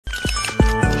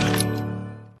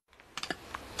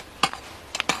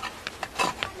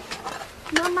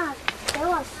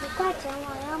块钱，我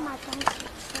要买东西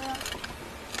吃。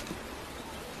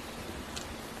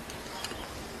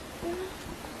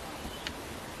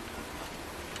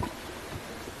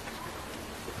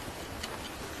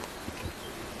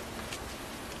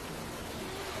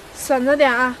省着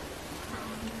点啊！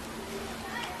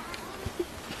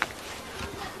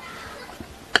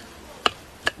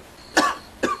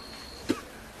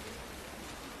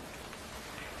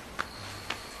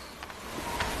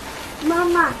妈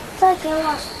妈，再给我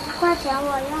10块钱，我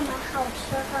要买好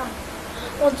吃的。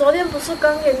我昨天不是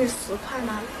刚给你10块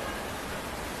吗？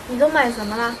你都买什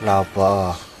么了？老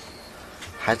婆，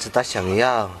孩子他想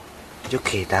要，你就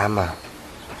给他嘛。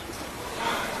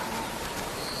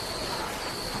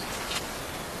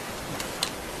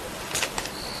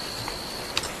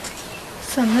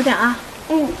省着点啊！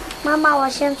妈妈，我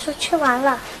先出去玩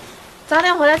了。早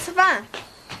点回来吃饭。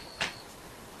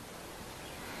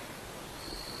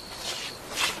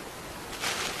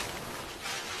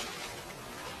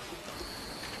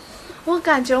我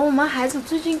感觉我们孩子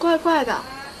最近怪怪的，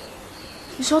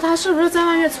你说他是不是在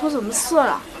外面出什么事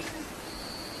了？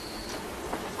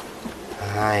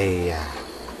哎呀，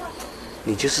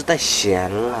你就是太闲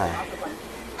了，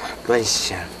乱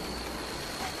想。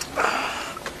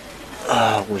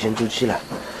我先出去了。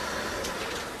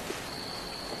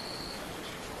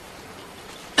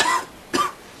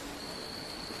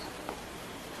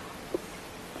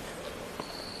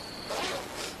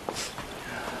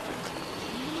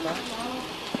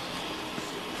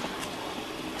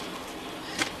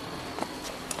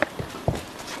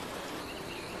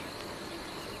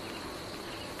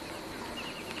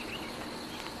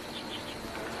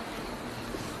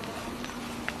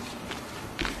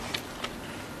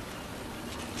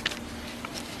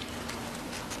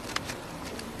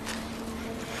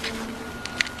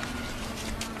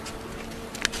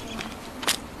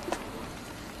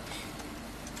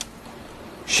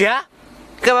雪，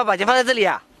干嘛把钱放在这里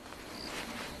啊？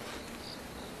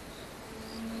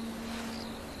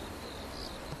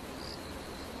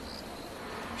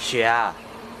雪啊，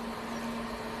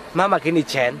妈妈给你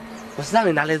钱不是让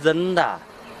你拿来扔的，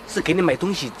是给你买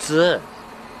东西吃。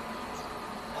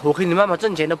我和你妈妈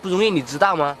挣钱的不容易，你知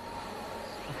道吗？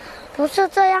不是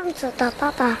这样子的，爸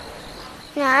爸。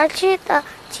你还记得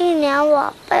去年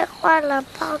我被坏人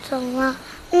抱走吗？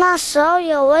那时候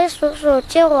有位叔叔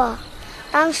救我，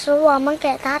当时我们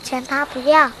给他钱，他不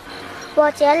要。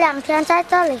我前2天在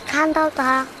这里看到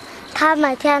他，他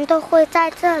每天都会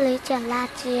在这里捡垃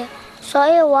圾，所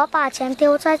以我把钱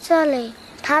丢在这里，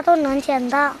他都能捡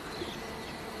到。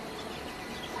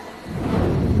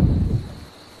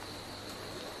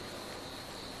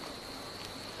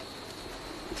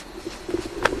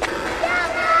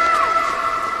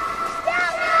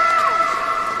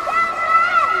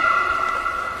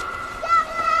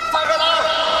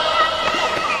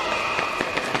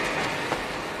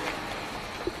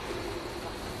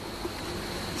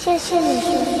谢谢你，叔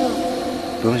叔。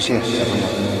不用谢，小朋友，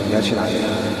你要去哪里？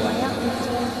我要回家。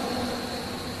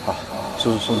好，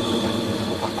叔叔送你回家，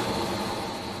不怕。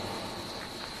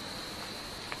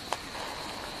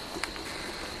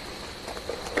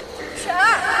雪儿，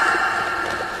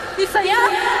你谁呀？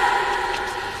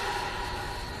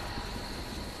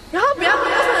以后不要跟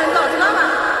陌生人走，知道吗？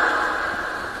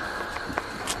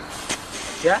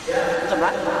雪，你怎么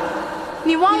了？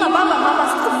你忘了爸爸妈妈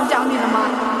是怎么教你的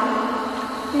吗？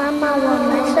妈妈，我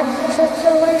没事，是这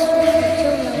位叔叔救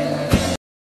了我。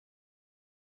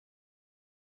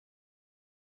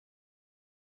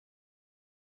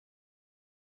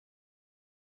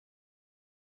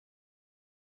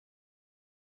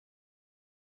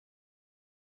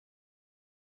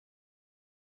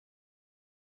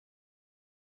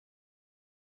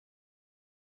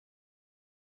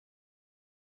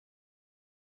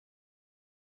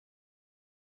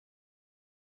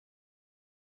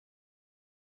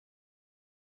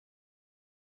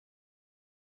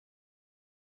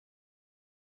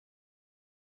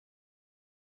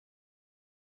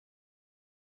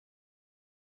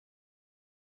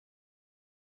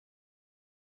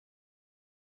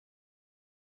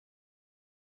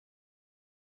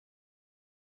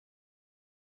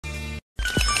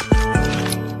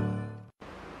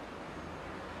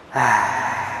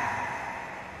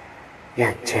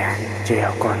眼前就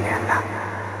要过年了，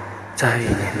这1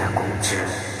年的工资，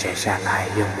接下来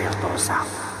又没有多少。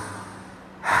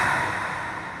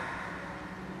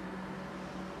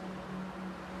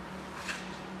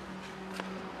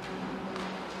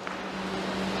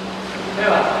没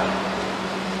有啊，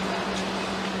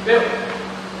没有，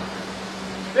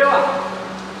没有啊，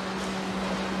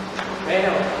没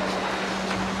有，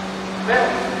没有。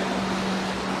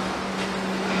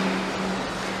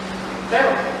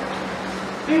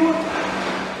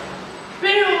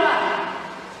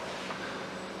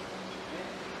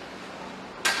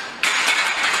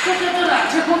这了，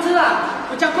结工资了，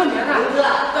回家过年了。工资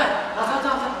了？对，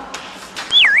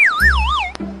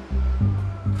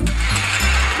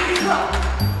走。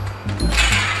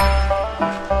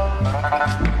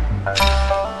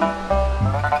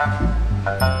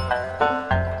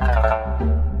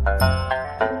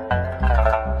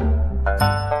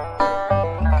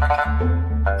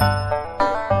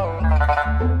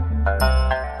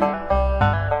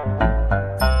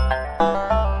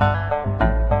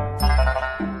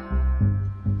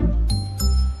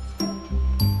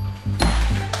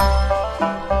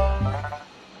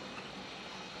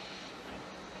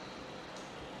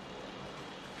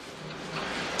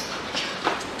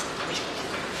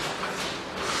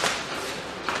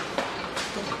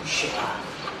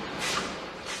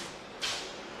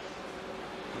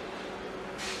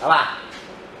老板，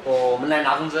我们来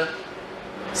拿工资。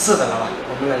是的，老板，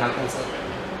我们来拿工资。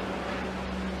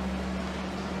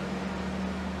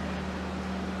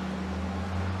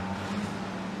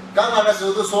刚来的时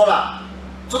候都说了，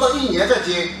做到1年再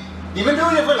结。你们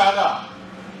6月份来的，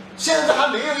现在还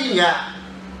没有1年，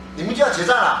你们就要结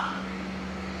账了。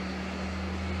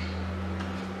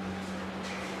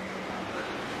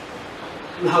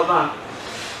老板，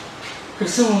可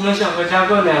是我们想回家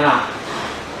过年了，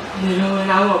你能为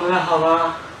难我们了好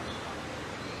吗？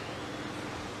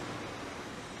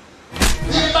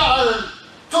你个大男人，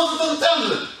做事都是这样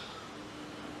子。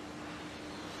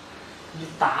你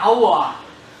打我啊！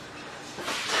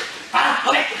打，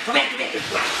后面，打，右边，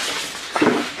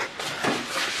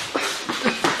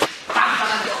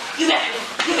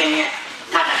你，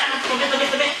打，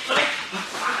左边，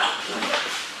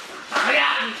打呀！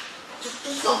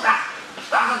手打。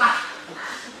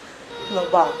老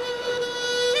板，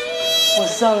我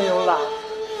上有老，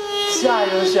下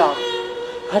有小，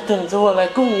还等着我来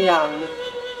供养呢。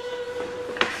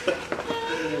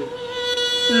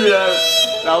是啊，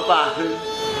老板。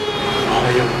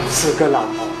还有4个老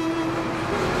婆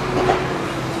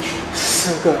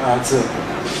，4个儿子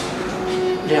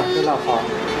，2个老婆，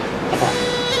不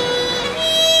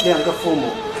，2个父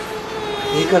母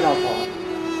，1个老婆，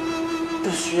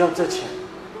都需要这钱，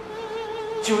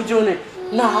求求你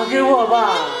拿给我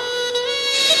吧！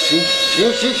行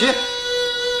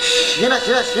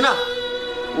了，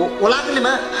我拿给你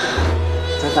们。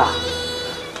真的？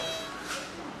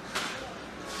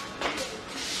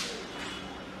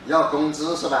要工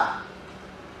资是吧？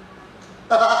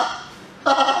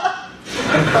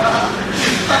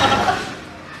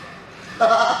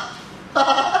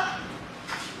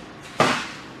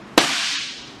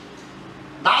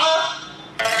拿！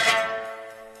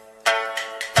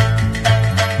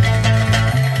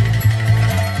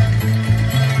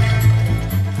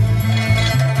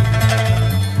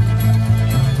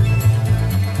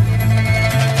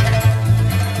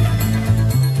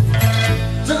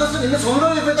这个是你们从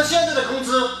6月份到现在的工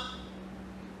资。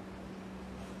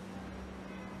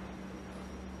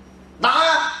拿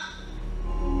呀！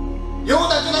有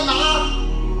胆就来拿！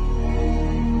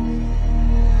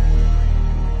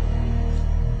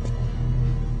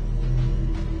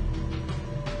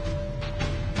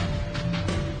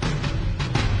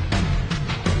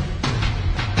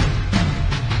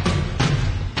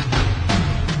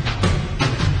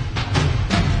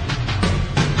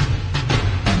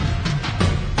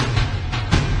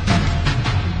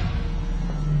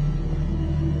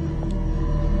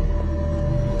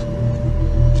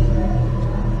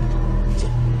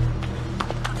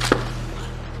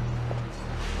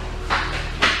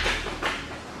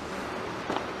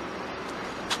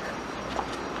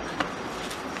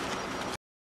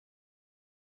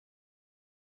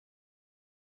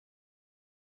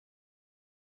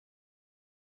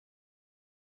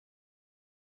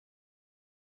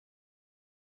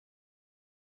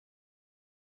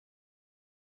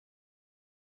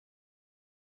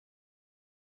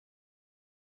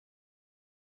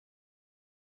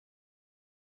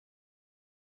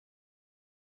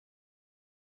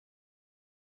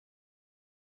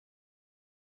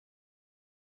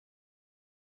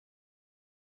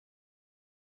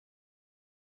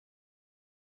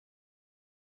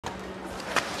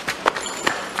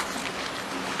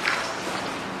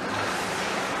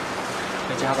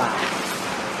回家吧。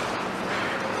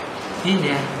1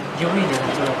年又1年的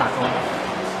就来打工，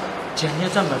钱也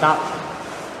挣不到，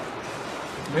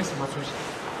没什么出息。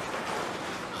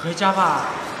回家吧。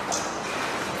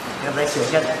要在学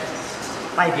校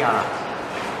代表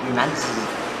有男子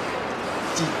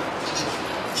祭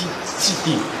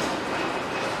地，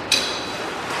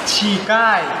乞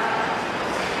丐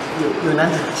有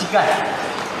男子乞丐。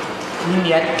明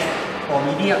年我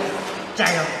们一定要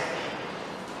加油！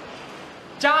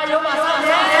加油吧，少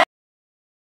年！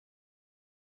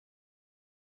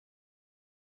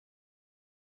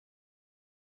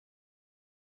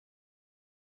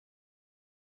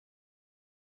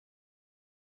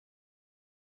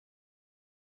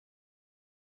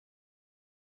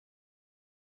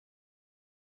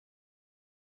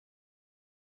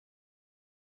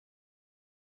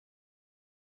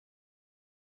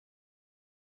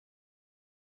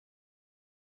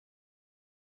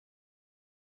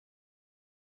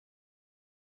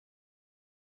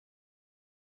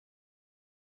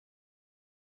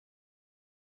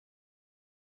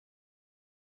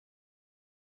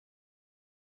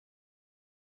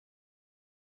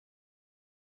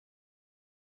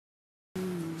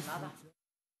拿着。